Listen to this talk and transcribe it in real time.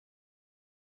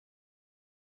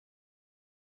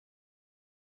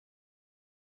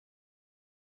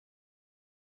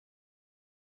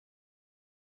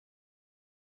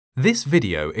This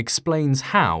video explains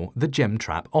how the gem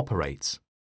trap operates.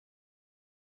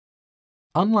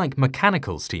 Unlike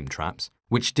mechanical steam traps,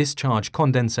 which discharge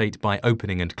condensate by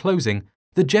opening and closing,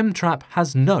 the gem trap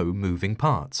has no moving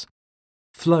parts.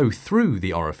 Flow through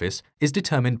the orifice is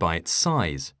determined by its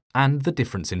size and the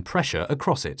difference in pressure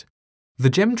across it. The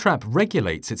gem trap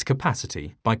regulates its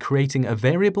capacity by creating a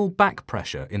variable back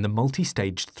pressure in the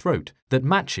multi-staged throat that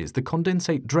matches the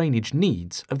condensate drainage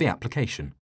needs of the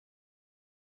application.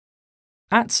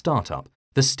 At startup,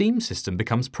 the steam system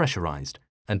becomes pressurized,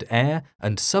 and air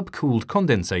and subcooled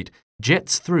condensate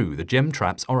jets through the gem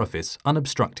trap's orifice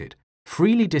unobstructed,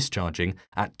 freely discharging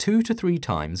at 2 to 3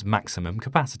 times maximum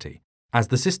capacity. As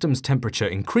the system's temperature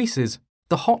increases,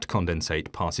 the hot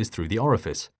condensate passes through the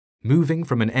orifice, moving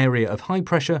from an area of high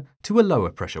pressure to a lower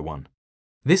pressure one.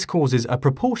 This causes a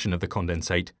proportion of the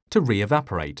condensate to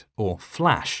re-evaporate, or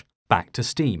flash, back to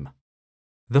steam.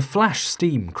 The flash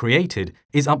steam created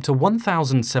is up to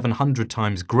 1,700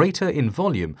 times greater in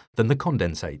volume than the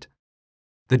condensate.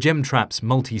 The gem trap's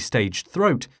multi-staged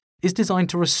throat is designed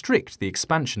to restrict the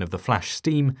expansion of the flash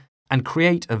steam and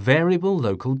create a variable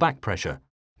local back pressure,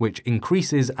 which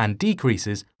increases and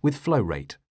decreases with flow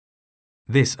rate.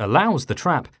 This allows the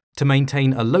trap to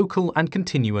maintain a local and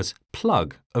continuous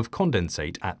plug of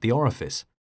condensate at the orifice.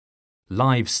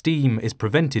 Live steam is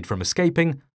prevented from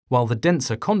escaping, while the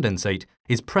denser condensate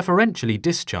is preferentially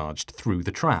discharged through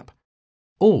the trap,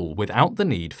 all without the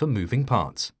need for moving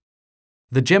parts.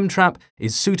 The gem trap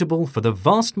is suitable for the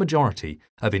vast majority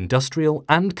of industrial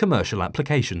and commercial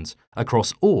applications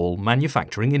across all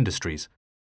manufacturing industries.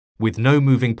 With no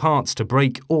moving parts to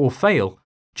break or fail,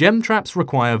 gem traps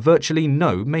require virtually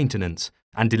no maintenance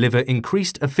and deliver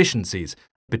increased efficiencies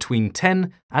between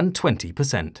 10 and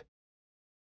 20%.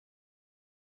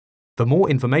 For more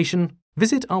information,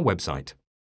 visit our website.